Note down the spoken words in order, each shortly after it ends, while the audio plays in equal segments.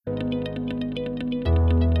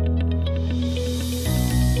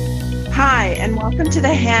Hi, and welcome to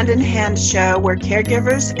the Hand in Hand show where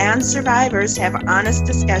caregivers and survivors have honest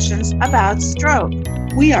discussions about stroke.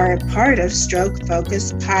 We are a part of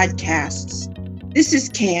Strokefocus podcasts. This is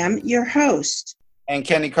Cam, your host. And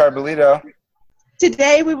Kenny Carbolito.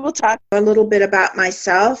 Today we will talk a little bit about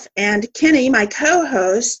myself, and Kenny, my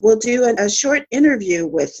co-host, will do a short interview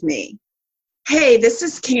with me. Hey, this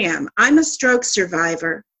is Cam. I'm a stroke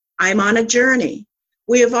survivor. I'm on a journey.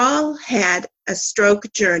 We have all had a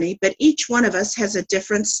stroke journey, but each one of us has a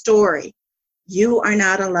different story. You are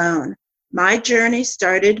not alone. My journey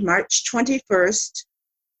started March 21st,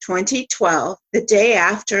 2012, the day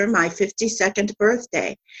after my 52nd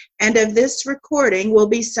birthday, and of this recording, we'll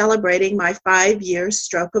be celebrating my 5-year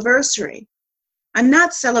stroke anniversary. I'm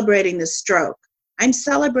not celebrating the stroke. I'm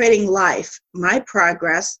celebrating life, my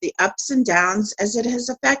progress, the ups and downs as it has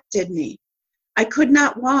affected me. I could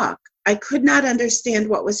not walk. I could not understand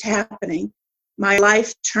what was happening. My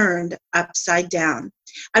life turned upside down.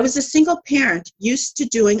 I was a single parent, used to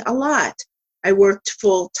doing a lot. I worked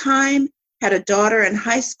full time, had a daughter in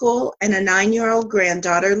high school, and a 9-year-old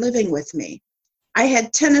granddaughter living with me. I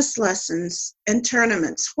had tennis lessons and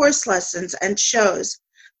tournaments, horse lessons and shows.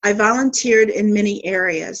 I volunteered in many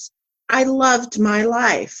areas. I loved my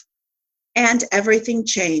life. And everything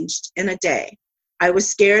changed in a day. I was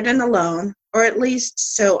scared and alone, or at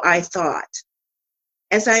least so I thought.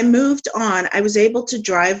 As I moved on, I was able to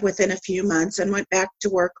drive within a few months and went back to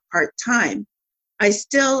work part-time. I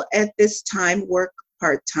still, at this time, work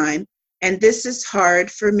part-time, and this is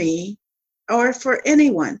hard for me or for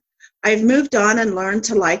anyone. I've moved on and learned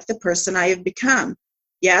to like the person I have become.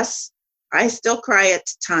 Yes, I still cry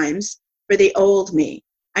at times for the old me.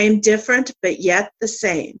 I am different, but yet the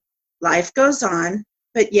same. Life goes on,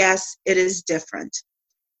 but yes, it is different.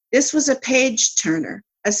 This was a page turner,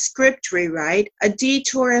 a script rewrite, a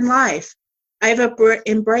detour in life. I've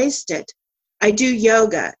embraced it. I do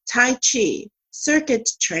yoga, tai chi, circuit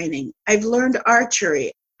training. I've learned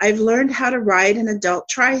archery. I've learned how to ride an adult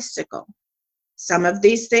tricycle. Some of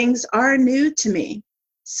these things are new to me,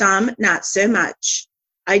 some not so much.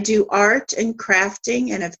 I do art and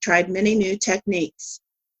crafting and have tried many new techniques.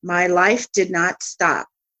 My life did not stop.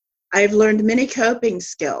 I've learned many coping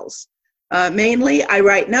skills. Mainly, I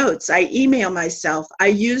write notes, I email myself, I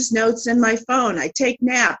use notes in my phone, I take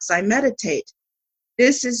naps, I meditate.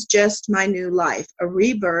 This is just my new life, a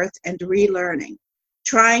rebirth and relearning.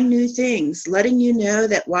 Trying new things, letting you know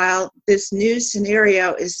that while this new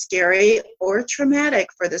scenario is scary or traumatic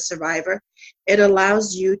for the survivor, it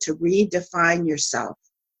allows you to redefine yourself.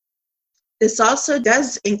 This also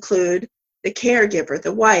does include the caregiver,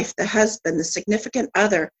 the wife, the husband, the significant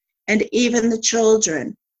other, and even the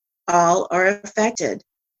children. All are affected.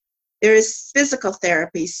 There is physical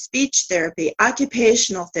therapy, speech therapy,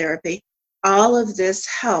 occupational therapy. All of this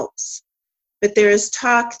helps. But there is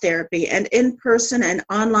talk therapy and in-person and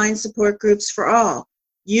online support groups for all.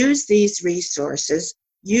 Use these resources.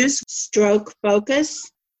 Use Strokefocus.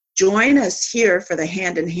 Join us here for the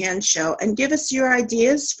Hand in Hand show and give us your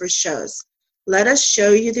ideas for shows. Let us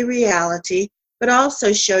show you the reality, but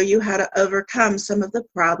also show you how to overcome some of the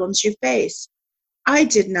problems you face. I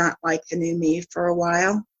did not like the new me for a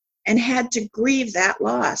while and had to grieve that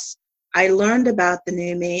loss. I learned about the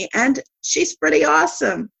new me, and she's pretty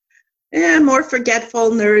awesome. More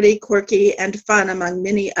forgetful, nerdy, quirky, and fun, among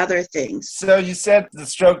many other things. So you said the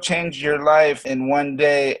stroke changed your life in one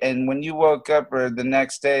day, and when you woke up or the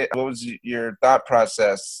next day, what was your thought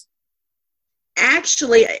process?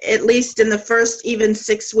 Actually, at least in the first even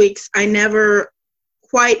 6 weeks, I never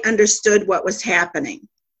quite understood what was happening.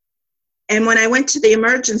 And when I went to the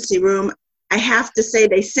emergency room, I have to say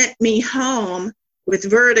they sent me home with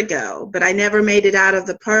vertigo, but I never made it out of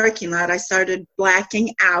the parking lot. I started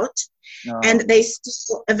blacking out, and they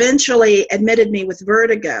eventually admitted me with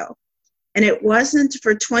vertigo. And it wasn't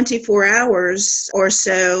for 24 hours or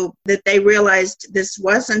so that they realized this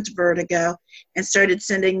wasn't vertigo and started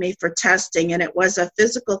sending me for testing. And it was a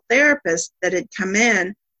physical therapist that had come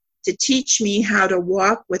in to teach me how to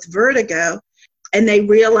walk with vertigo. And they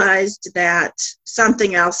realized that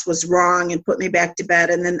something else was wrong and put me back to bed,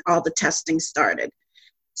 and then all the testing started.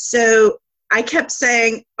 So I kept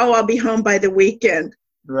saying, I'll be home by the weekend.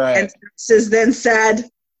 Right. And nurses then said,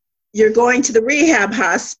 you're going to the rehab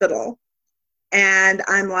hospital. And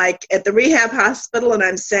I'm like at the rehab hospital, and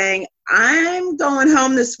I'm saying, I'm going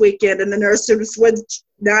home this weekend. And the nurses would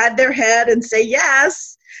nod their head and say,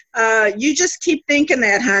 yes, you just keep thinking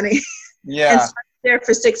that, honey. Yeah. And so there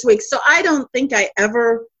for 6 weeks. So I don't think I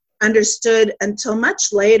ever understood until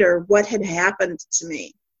much later what had happened to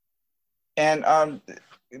me. And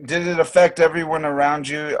did it affect everyone around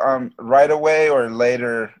you right away or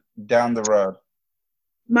later down the road?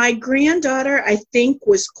 My granddaughter, I think,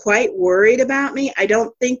 was quite worried about me. I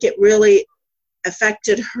don't think it really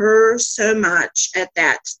affected her so much at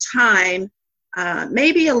that time,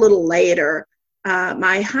 maybe a little later.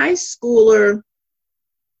 My high schooler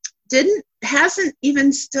hasn't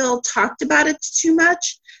even still talked about it too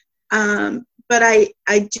much, but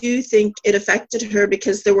I do think it affected her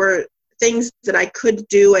because there were things that I could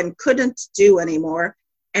do and couldn't do anymore,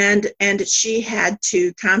 and she had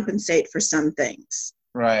to compensate for some things.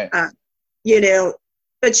 Right.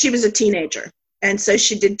 But she was a teenager, and so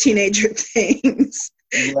she did teenager things.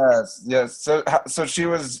 Yes. So she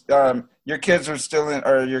was. Your kids were still in,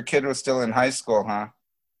 or your kid was still in high school, huh?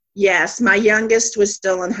 Yes, my youngest was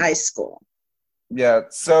still in high school. Yeah.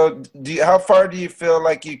 So, how far do you feel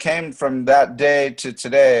like you came from that day to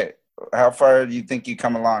today? How far do you think you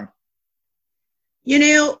come along?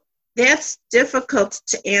 That's difficult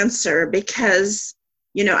to answer because,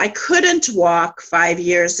 I couldn't walk 5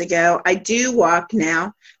 years ago. I do walk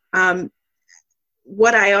now.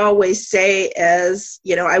 What I always say is,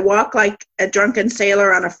 I walk like a drunken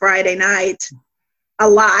sailor on a Friday night a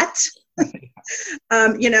lot.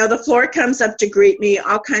 The floor comes up to greet me,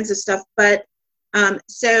 all kinds of stuff. But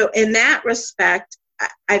so in that respect,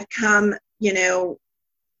 I've come,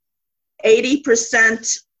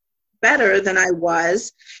 80% better than I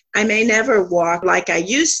was. I may never walk like I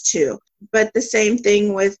used to, but the same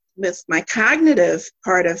thing with my cognitive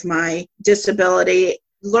part of my disability.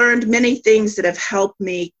 Learned many things that have helped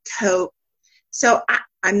me cope. So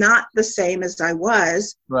I'm not the same as I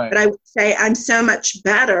was, right. But I would say I'm so much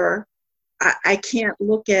better. I can't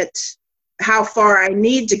look at how far I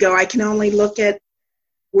need to go. I can only look at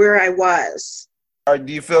where I was.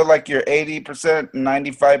 Do you feel like you're 80%,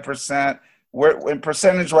 95%? Where, in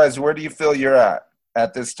percentage-wise, where do you feel you're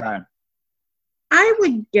at this time? I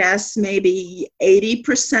would guess maybe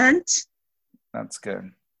 80%. That's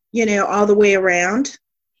good. All the way around.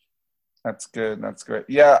 That's good. That's great.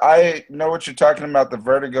 Yeah, I know what you're talking about, the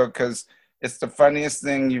vertigo, because it's the funniest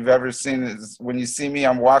thing you've ever seen is when you see me,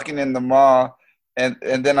 I'm walking in the mall, and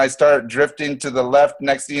then I start drifting to the left.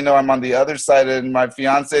 Next thing you know, I'm on the other side, and my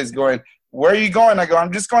fiance is going, "Where are you going?" I go,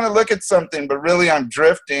 "I'm just going to look at something," but really I'm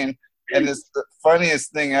drifting, and it's the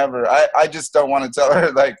funniest thing ever. I just don't want to tell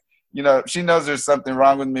her, like, she knows there's something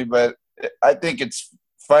wrong with me, but I think it's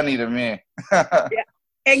funny to me. Yeah,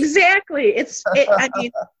 exactly.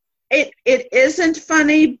 It isn't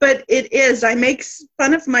funny, but it is. I make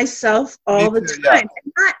fun of myself all the time.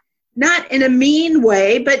 Yeah. Not in a mean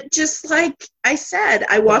way, but just like I said,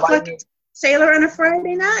 I walk like a sailor on a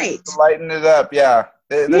Friday night. Lighten it up, yeah.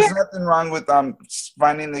 There's nothing wrong with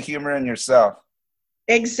finding the humor in yourself.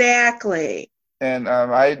 Exactly. And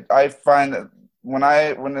I find that when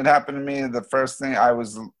it happened to me, the first thing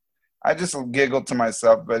I just giggled to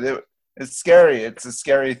myself, but it's scary. It's a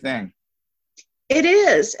scary thing. It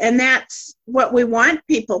is, and that's what we want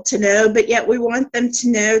people to know, but yet we want them to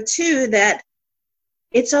know, too, that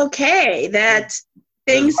it's okay, that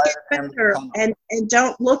things get better, and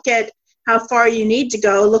don't look at how far you need to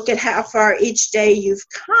go. Look at how far each day you've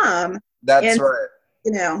come. That's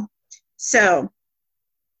right. So.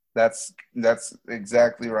 That's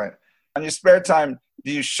exactly right. On your spare time,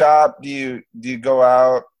 do you shop? Do you go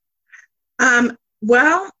out?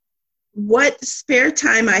 Well, what spare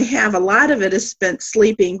time I have, a lot of it is spent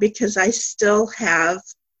sleeping because I still have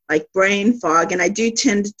like brain fog and I do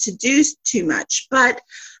tend to do too much. But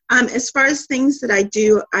as far as things that I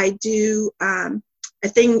do a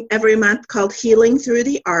thing every month called Healing Through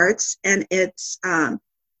the Arts, and it's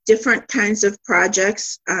different kinds of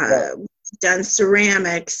projects. Done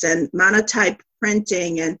ceramics and monotype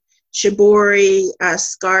printing and shibori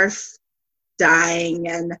scarf dyeing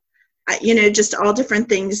and just all different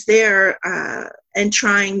things there, and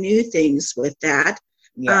trying new things with that.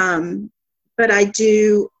 But I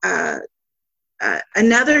do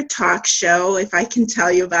another talk show, if I can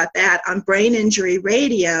tell you about that, on brain injury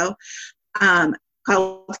radio,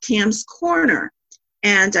 called Cam's Corner,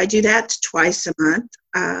 and I do that twice a month.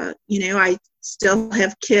 I still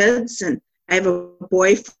have kids, and I have a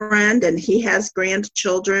boyfriend, and he has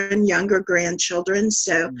grandchildren, younger grandchildren,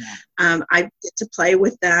 so I get to play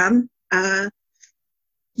with them.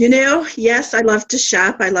 Yes, I love to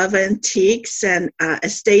shop. I love antiques and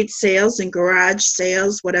estate sales and garage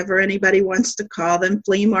sales, whatever anybody wants to call them,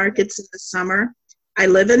 flea markets in the summer. I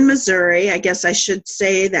live in Missouri. I guess I should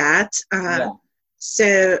say that.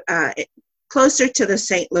 So closer to the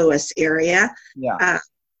St. Louis area.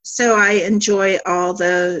 So I enjoy all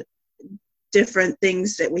the different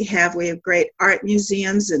things that we have. We have great art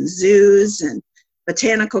museums and zoos and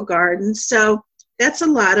botanical gardens. So that's a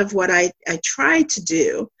lot of what I try to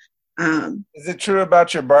do. Is it true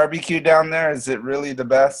about your barbecue down there? Is it really the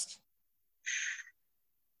best?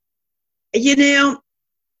 You know,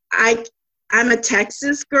 I'm a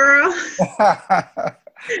Texas girl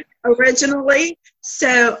originally,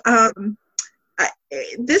 so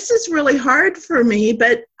this is really hard for me.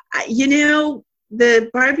 But you know, the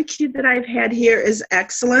barbecue that I've had here is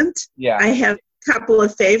excellent. Yeah, I have a couple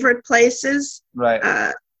of favorite places.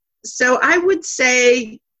 right. So I would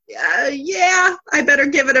say, yeah, I better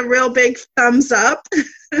give it a real big thumbs up.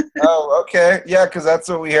 Oh, okay. Yeah, because that's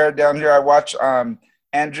what we hear down here. I watch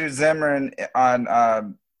Andrew Zimmern on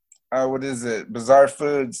what is it, Bizarre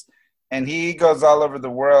Foods, and he goes all over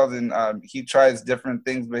the world and he tries different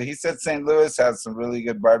things. But he said St. Louis has some really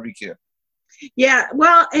good barbecue. Yeah,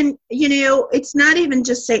 well, and you know, it's not even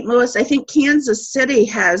just St. Louis. I think Kansas City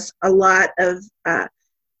has a lot of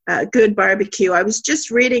good barbecue. I was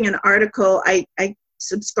just reading an article. I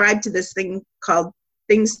subscribe to this thing called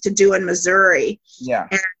Things to Do in Missouri. Yeah.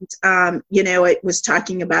 And, you know, it was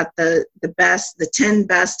talking about the 10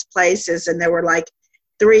 best places, and there were like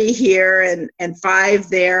 3 here and 5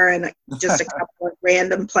 there, and just a couple of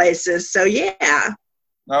random places. So, yeah.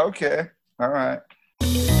 Okay. All right.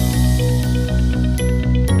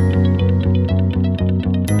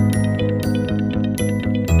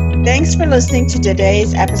 Thanks for listening to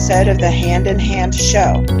today's episode of the Hand in Hand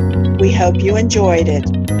Show. We hope you enjoyed it.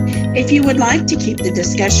 If you would like to keep the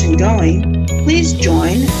discussion going, please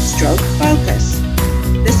join Strokefocus,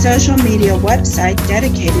 the social media website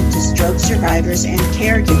dedicated to stroke survivors and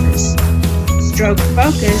caregivers.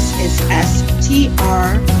 Strokefocus is Strokefocus.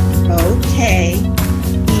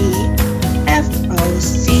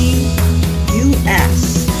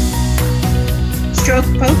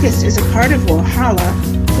 Strokefocus is a part of Wohaula,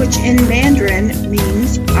 which in Mandarin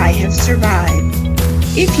means I have survived.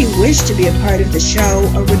 If you wish to be a part of the show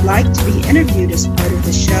or would like to be interviewed as part of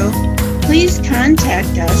the show, please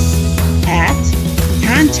contact us at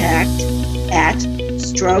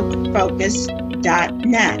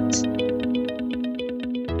contact@strokefocus.net.